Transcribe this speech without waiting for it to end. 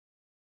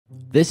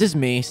This is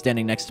me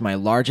standing next to my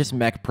largest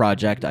mech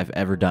project I've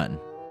ever done.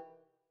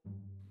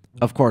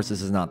 Of course,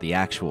 this is not the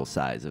actual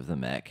size of the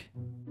mech.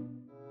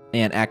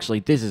 And actually,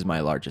 this is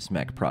my largest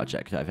mech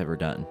project I've ever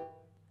done.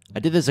 I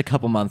did this a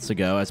couple months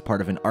ago as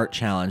part of an art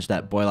challenge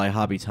that Boylai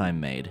Hobby Time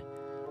made.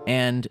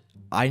 And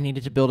I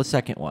needed to build a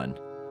second one.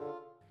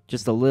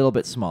 Just a little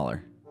bit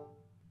smaller.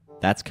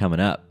 That's coming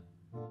up.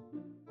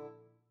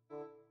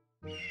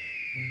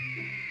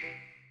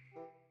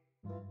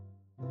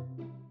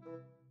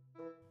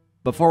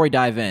 Before we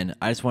dive in,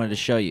 I just wanted to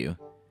show you.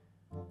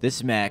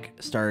 This mech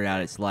started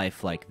out its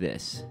life like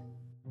this.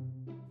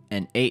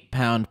 An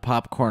 8-pound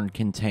popcorn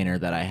container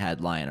that I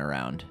had lying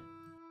around.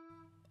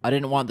 I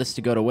didn't want this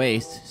to go to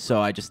waste, so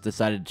I just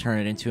decided to turn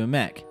it into a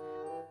mech.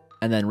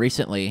 And then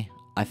recently,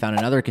 I found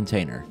another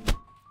container.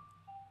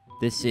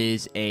 This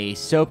is a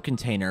soap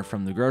container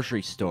from the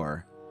grocery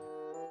store.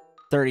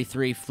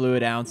 33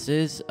 fluid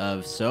ounces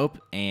of soap,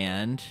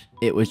 and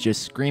it was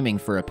just screaming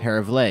for a pair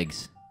of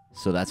legs.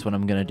 So that's what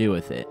I'm gonna do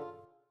with it.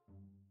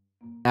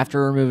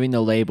 After removing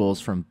the labels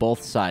from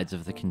both sides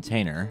of the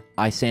container,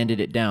 I sanded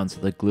it down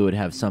so the glue would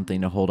have something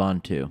to hold on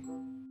to.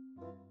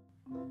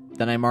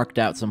 Then I marked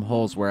out some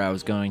holes where I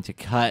was going to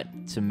cut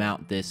to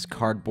mount this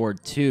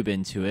cardboard tube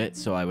into it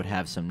so I would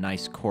have some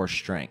nice core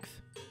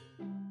strength.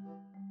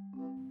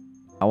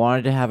 I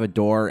wanted to have a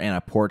door and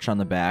a porch on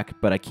the back,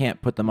 but I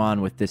can't put them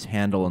on with this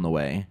handle in the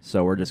way,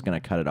 so we're just going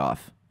to cut it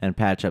off and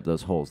patch up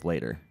those holes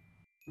later.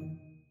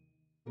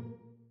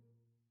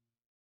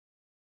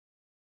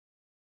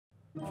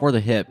 For the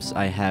hips,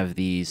 I have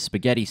these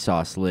spaghetti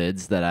sauce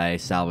lids that I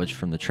salvaged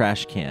from the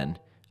trash can.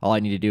 All I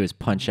need to do is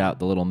punch out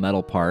the little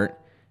metal part,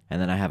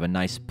 and then I have a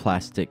nice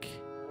plastic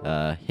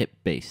hip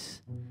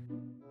base.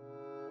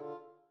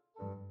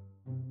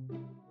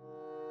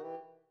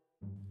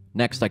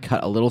 Next, I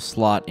cut a little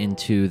slot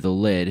into the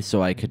lid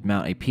so I could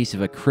mount a piece of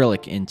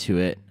acrylic into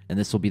it, and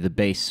this will be the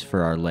base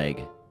for our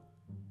leg.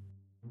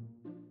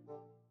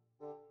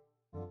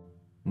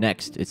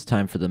 Next, it's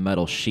time for the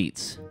metal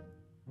sheets.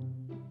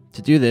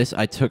 To do this,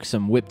 I took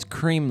some whipped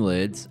cream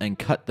lids and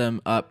cut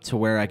them up to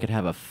where I could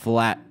have a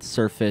flat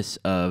surface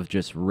of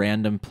just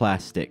random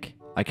plastic.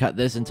 I cut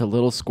this into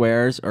little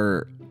squares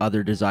or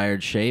other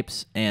desired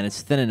shapes, and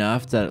it's thin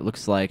enough that it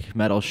looks like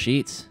metal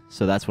sheets,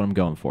 so that's what I'm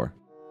going for.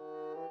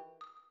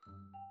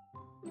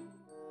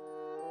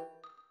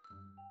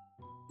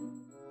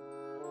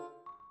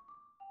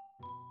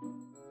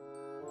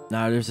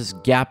 Now there's this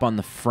gap on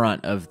the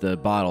front of the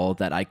bottle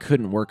that I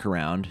couldn't work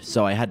around,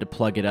 so I had to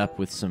plug it up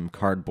with some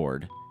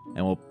cardboard,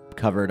 and we'll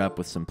cover it up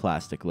with some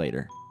plastic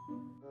later.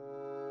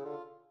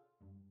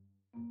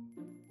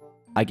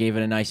 I gave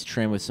it a nice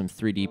trim with some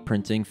 3D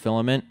printing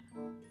filament,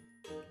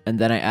 and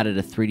then I added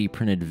a 3D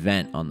printed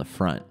vent on the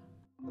front.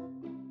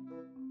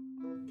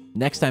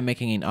 Next, I'm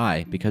making an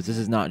eye, because this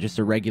is not just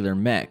a regular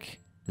mech,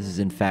 this is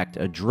in fact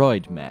a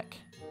droid mech.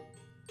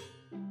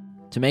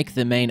 To make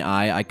the main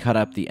eye, I cut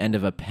up the end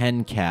of a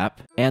pen cap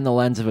and the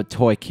lens of a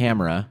toy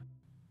camera,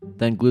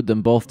 then glued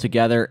them both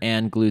together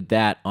and glued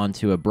that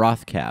onto a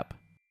broth cap.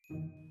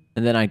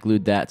 And then I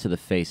glued that to the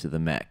face of the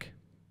mech.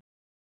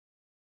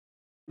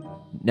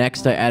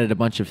 Next, I added a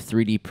bunch of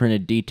 3D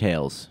printed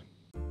details.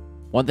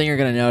 One thing you're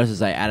going to notice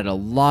is I added a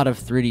lot of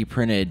 3D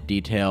printed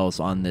details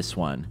on this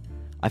one.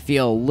 I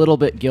feel a little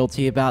bit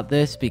guilty about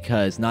this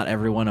because not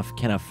everyone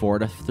can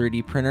afford a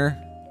 3D printer,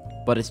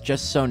 but it's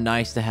just so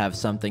nice to have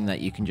something that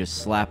you can just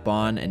slap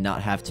on and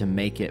not have to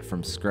make it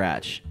from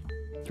scratch.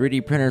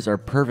 3D printers are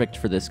perfect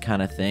for this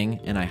kind of thing,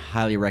 and I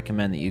highly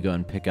recommend that you go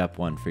and pick up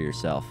one for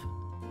yourself.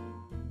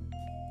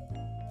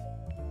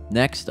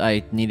 Next,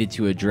 I needed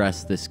to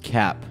address this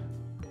cap.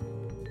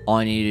 All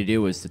I needed to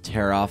do was to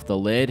tear off the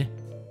lid,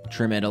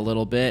 trim it a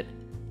little bit,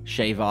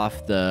 shave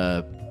off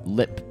the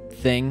lip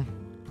thing,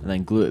 and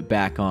then glue it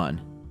back on.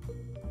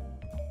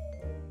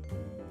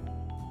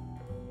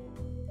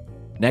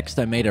 Next,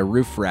 I made a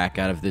roof rack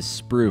out of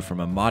this sprue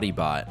from a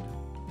Modibot.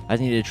 I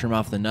just needed to trim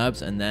off the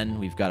nubs, and then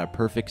we've got a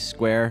perfect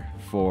square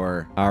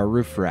for our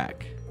roof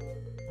rack.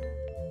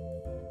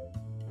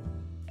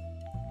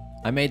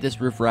 I made this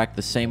roof rack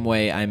the same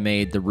way I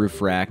made the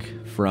roof rack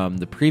from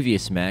the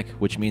previous mech,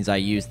 which means I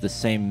used the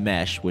same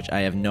mesh, which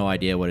I have no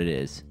idea what it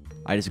is.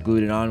 I just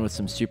glued it on with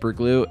some super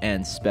glue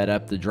and sped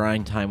up the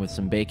drying time with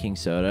some baking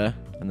soda,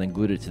 and then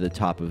glued it to the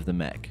top of the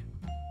mech.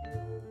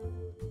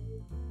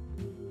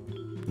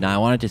 Now I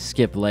wanted to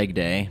skip leg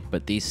day,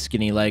 but these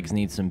skinny legs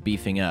need some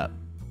beefing up.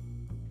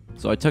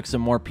 So I took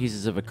some more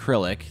pieces of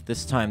acrylic,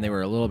 this time they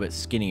were a little bit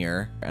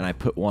skinnier, and I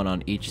put one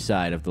on each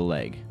side of the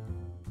leg.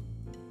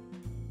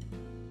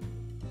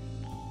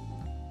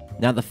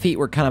 Now the feet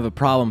were kind of a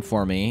problem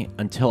for me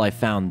until I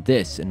found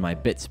this in my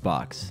bits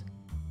box.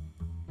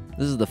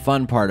 This is the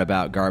fun part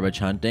about garbage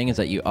hunting, is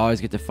that you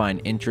always get to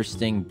find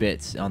interesting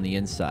bits on the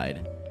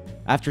inside.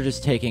 After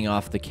just taking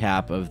off the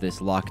cap of this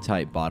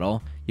Loctite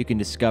bottle, you can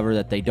discover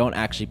that they don't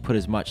actually put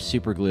as much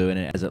super glue in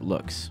it as it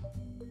looks.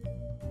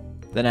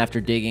 Then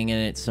after digging in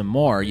it some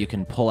more, you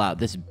can pull out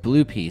this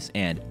blue piece,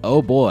 and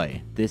oh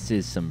boy, this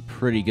is some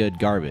pretty good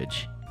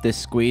garbage. This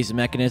squeeze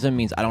mechanism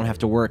means I don't have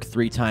to work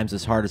 3 times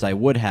as hard as I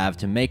would have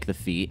to make the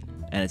feet,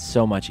 and it's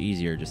so much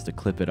easier just to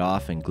clip it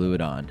off and glue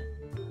it on.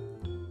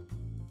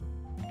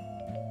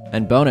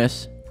 And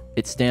bonus,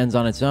 it stands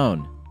on its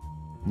own.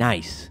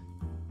 Nice.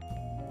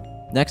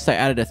 Next, I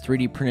added a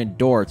 3D printed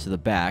door to the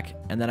back,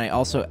 and then I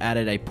also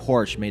added a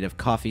porch made of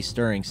coffee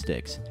stirring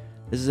sticks.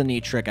 This is a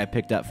neat trick I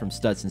picked up from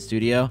Studson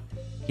Studio.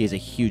 He is a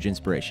huge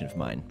inspiration of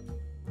mine.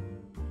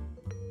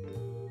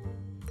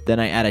 Then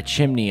I add a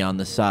chimney on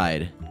the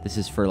side. This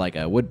is for like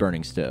a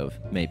wood-burning stove,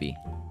 maybe.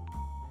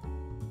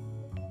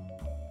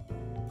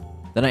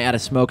 Then I add a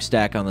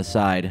smokestack on the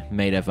side,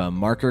 made of a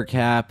marker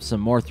cap,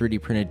 some more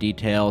 3D printed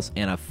details,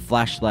 and a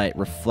flashlight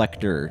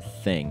reflector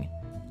thing.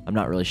 I'm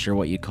not really sure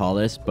what you'd call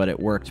this, but it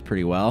worked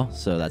pretty well,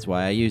 so that's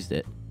why I used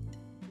it.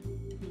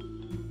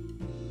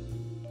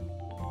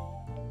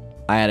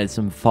 I added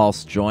some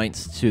false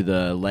joints to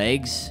the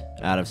legs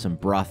out of some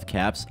broth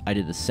caps. I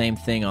did the same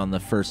thing on the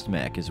first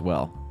mech as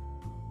well.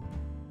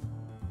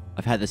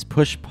 I've had this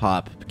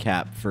push-pop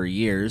cap for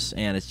years,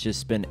 and it's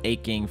just been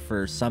aching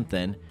for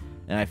something,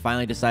 and I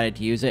finally decided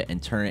to use it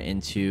and turn it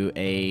into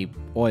a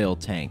oil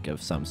tank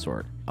of some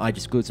sort. I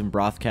just glued some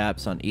broth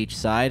caps on each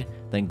side,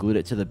 then glued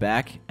it to the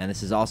back, and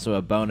this is also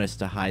a bonus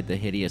to hide the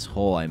hideous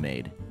hole I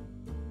made.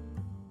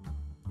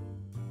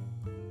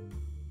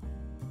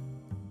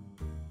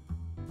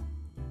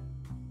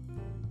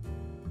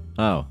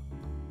 Oh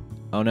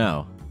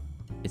no,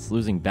 it's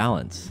losing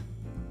balance.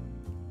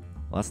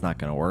 Well, that's not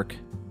gonna work.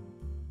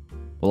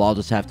 Well, I'll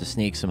just have to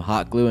sneak some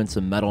hot glue and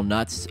some metal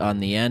nuts on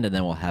the end, and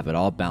then we'll have it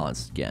all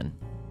balanced again.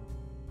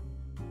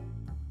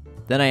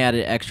 Then I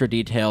added extra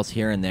details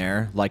here and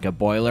there, like a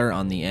boiler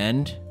on the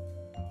end,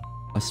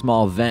 a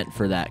small vent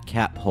for that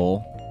cap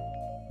hole,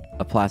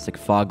 a plastic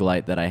fog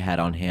light that I had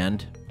on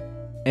hand,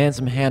 and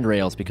some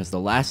handrails, because the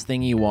last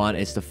thing you want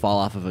is to fall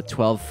off of a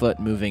 12-foot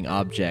moving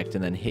object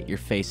and then hit your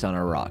face on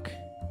a rock.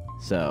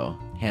 So,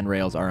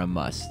 handrails are a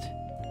must.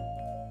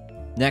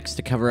 Next,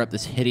 to cover up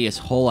this hideous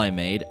hole I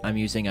made, I'm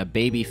using a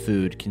baby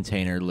food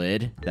container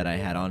lid that I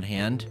had on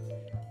hand.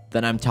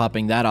 Then I'm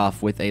topping that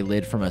off with a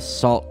lid from a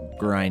salt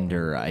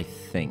grinder, I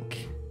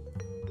think.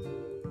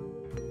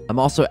 I'm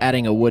also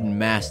adding a wooden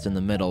mast in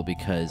the middle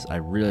because I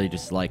really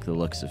just like the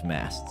looks of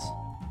masts.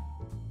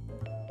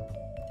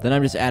 Then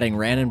I'm just adding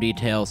random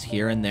details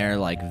here and there,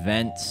 like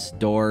vents,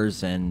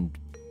 doors, and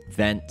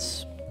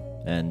vents,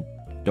 and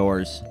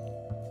doors,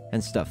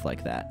 and stuff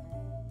like that.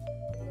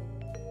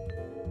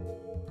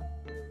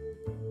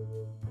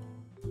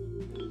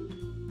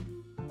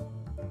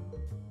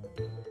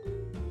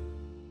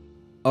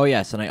 Oh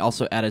yes, and I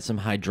also added some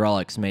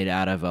hydraulics made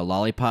out of a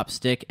lollipop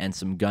stick and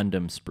some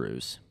Gundam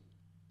sprues.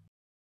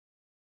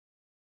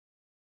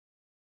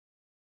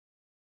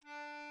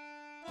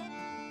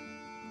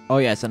 Oh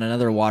yes, and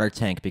another water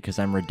tank because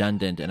I'm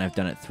redundant and I've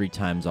done it 3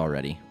 times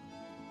already.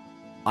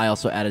 I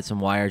also added some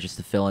wire just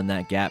to fill in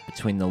that gap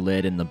between the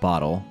lid and the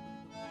bottle.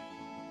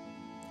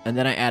 And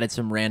then I added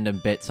some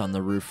random bits on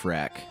the roof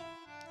rack.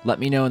 Let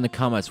me know in the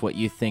comments what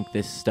you think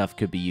this stuff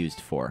could be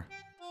used for.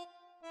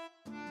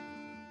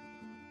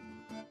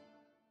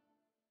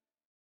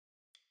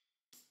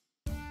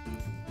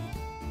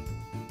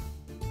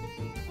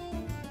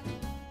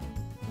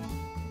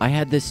 I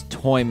had this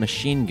toy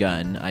machine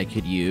gun I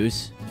could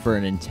use for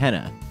an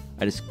antenna.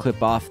 I just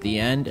clip off the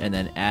end and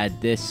then add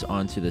this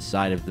onto the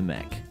side of the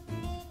mech.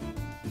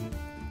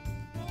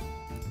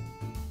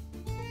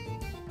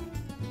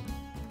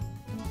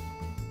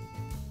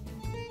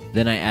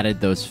 Then I added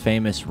those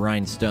famous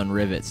rhinestone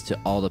rivets to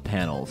all the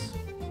panels.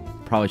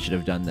 Probably should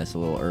have done this a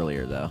little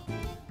earlier though.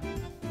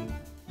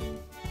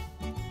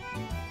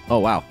 Oh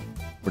wow,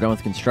 we're done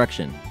with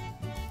construction.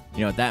 You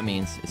know what that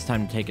means? It's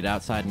time to take it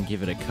outside and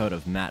give it a coat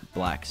of matte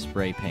black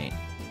spray paint.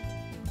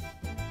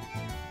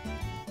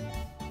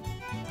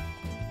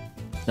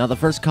 Now the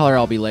first color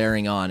I'll be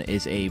layering on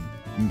is a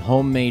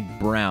homemade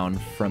brown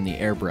from the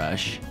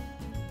airbrush,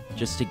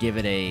 just to give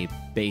it a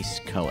base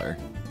color.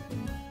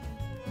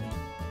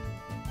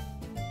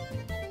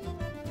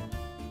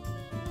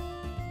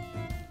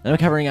 Then I'm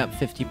covering up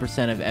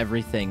 50% of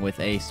everything with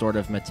a sort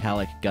of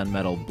metallic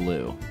gunmetal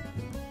blue.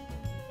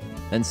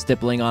 Then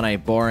stippling on a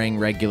boring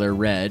regular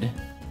red.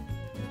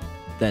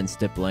 Then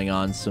stippling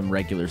on some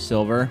regular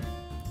silver.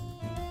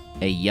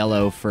 A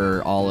yellow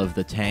for all of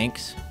the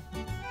tanks.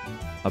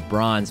 A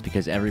bronze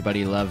because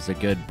everybody loves a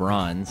good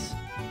bronze.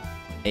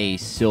 A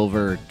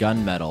silver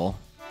gunmetal.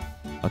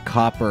 A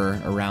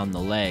copper around the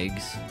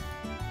legs.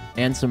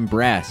 And some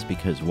brass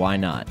because why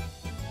not?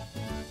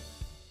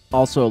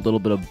 Also a little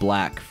bit of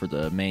black for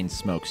the main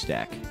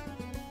smokestack.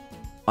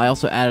 I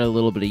also added a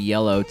little bit of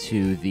yellow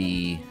to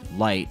the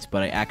light,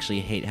 but I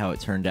actually hate how it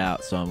turned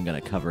out, so I'm going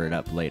to cover it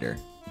up later.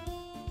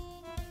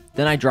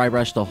 Then I dry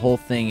brushed the whole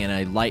thing in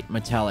a light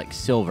metallic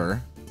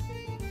silver,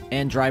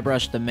 and dry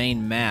brushed the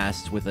main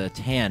mast with a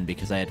tan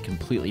because I had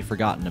completely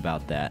forgotten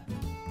about that.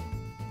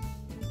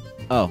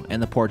 Oh,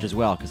 and the porch as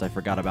well, because I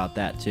forgot about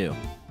that too.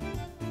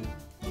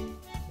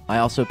 I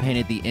also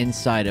painted the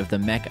inside of the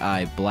mech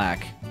eye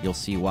black, you'll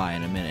see why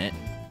in a minute.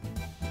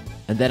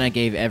 And then I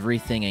gave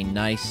everything a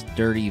nice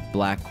dirty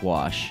black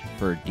wash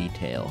for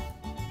detail.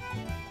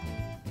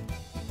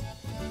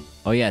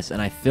 Oh yes, and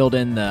I filled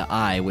in the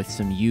eye with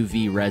some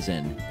UV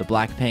resin. The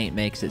black paint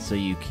makes it so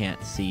you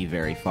can't see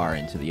very far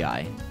into the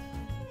eye.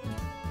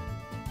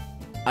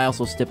 I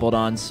also stippled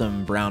on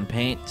some brown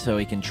paint so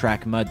he can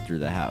track mud through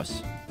the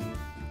house.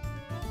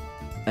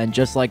 And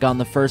just like on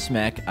the first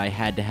mech, I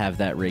had to have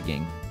that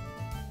rigging.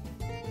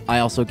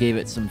 I also gave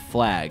it some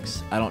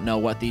flags. I don't know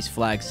what these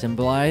flags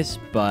symbolize,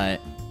 but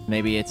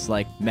maybe it's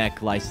like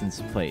mech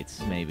license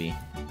plates, maybe.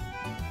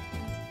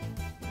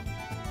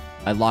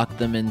 I locked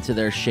them into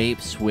their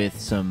shapes with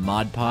some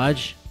Mod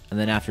Podge, and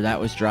then after that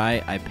was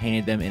dry, I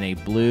painted them in a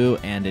blue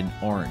and an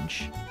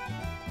orange.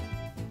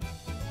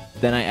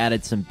 Then I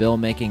added some Bill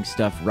Making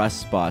Stuff rust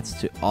spots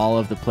to all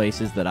of the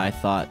places that I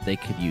thought they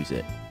could use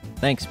it.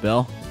 Thanks,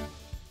 Bill.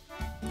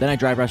 Then I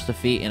dry brushed the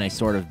feet in a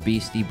sort of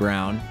beastie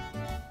brown.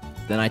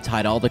 Then I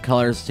tied all the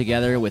colors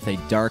together with a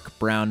dark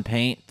brown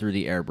paint through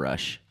the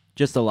airbrush.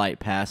 Just a light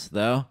pass,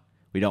 though.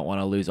 We don't want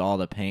to lose all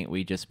the paint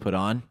we just put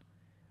on.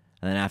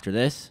 And then after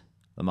this,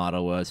 the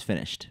model was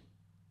finished.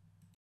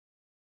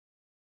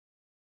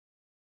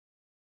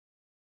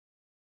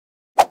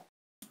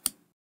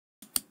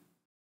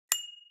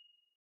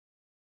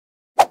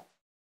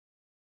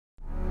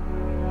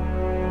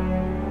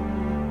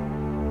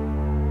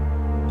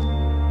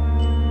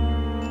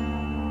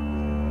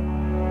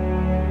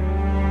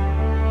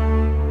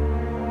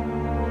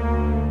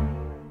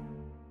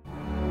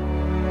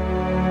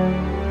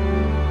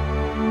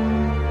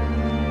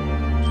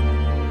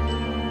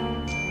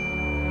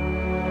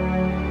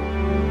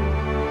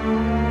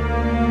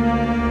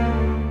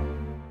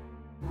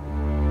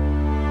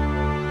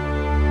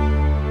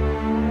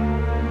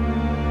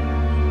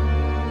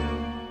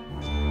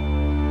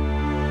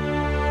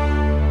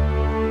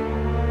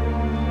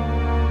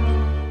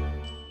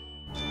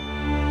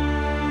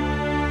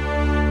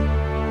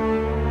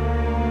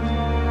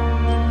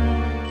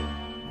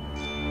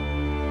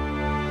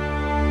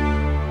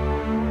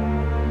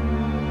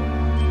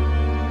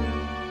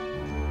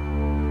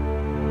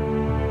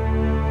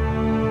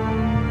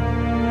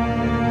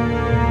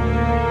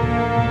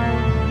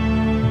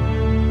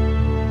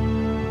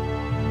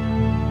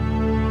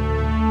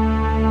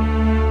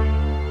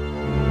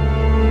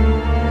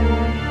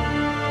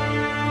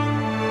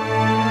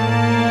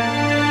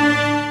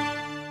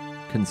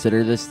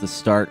 Consider this the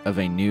start of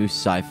a new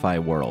sci-fi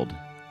world.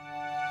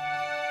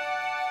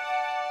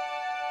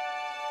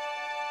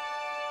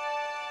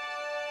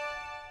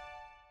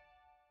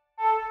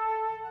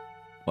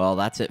 Well,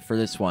 that's it for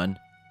this one.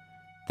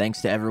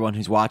 Thanks to everyone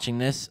who's watching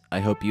this.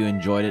 I hope you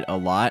enjoyed it a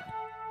lot.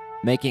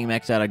 Making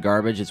mechs out of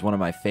garbage is one of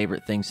my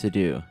favorite things to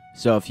do.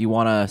 So if you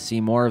want to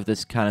see more of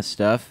this kind of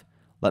stuff,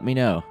 let me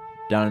know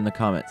down in the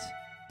comments.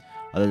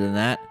 Other than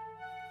that,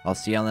 I'll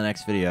see you on the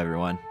next video,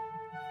 everyone.